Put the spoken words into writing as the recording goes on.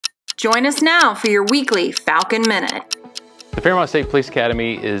Join us now for your weekly Falcon Minute. The Fairmont State Police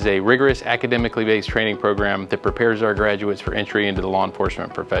Academy is a rigorous academically based training program that prepares our graduates for entry into the law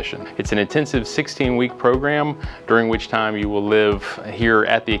enforcement profession. It's an intensive 16-week program during which time you will live here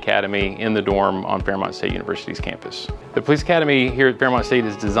at the Academy in the dorm on Fairmont State University's campus. The Police Academy here at Fairmont State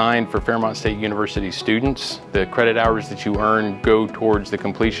is designed for Fairmont State University students. The credit hours that you earn go towards the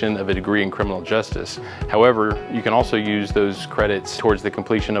completion of a degree in criminal justice. However, you can also use those credits towards the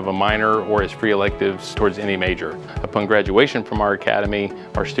completion of a minor or as free electives towards any major. Upon graduation from our academy,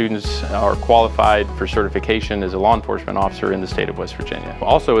 our students are qualified for certification as a law enforcement officer in the state of West Virginia.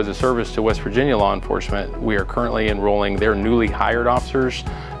 Also, as a service to West Virginia law enforcement, we are currently enrolling their newly hired officers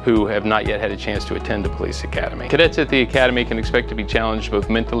who have not yet had a chance to attend the police academy. Cadets at the academy can expect to be challenged both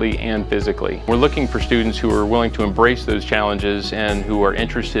mentally and physically. We're looking for students who are willing to embrace those challenges and who are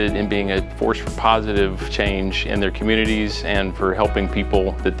interested in being a force for positive change in their communities and for helping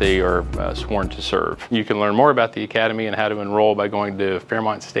people that they are sworn to serve. You can learn more about the academy and how to enroll by going to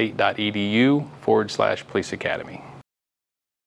fairmontstate.edu/police academy.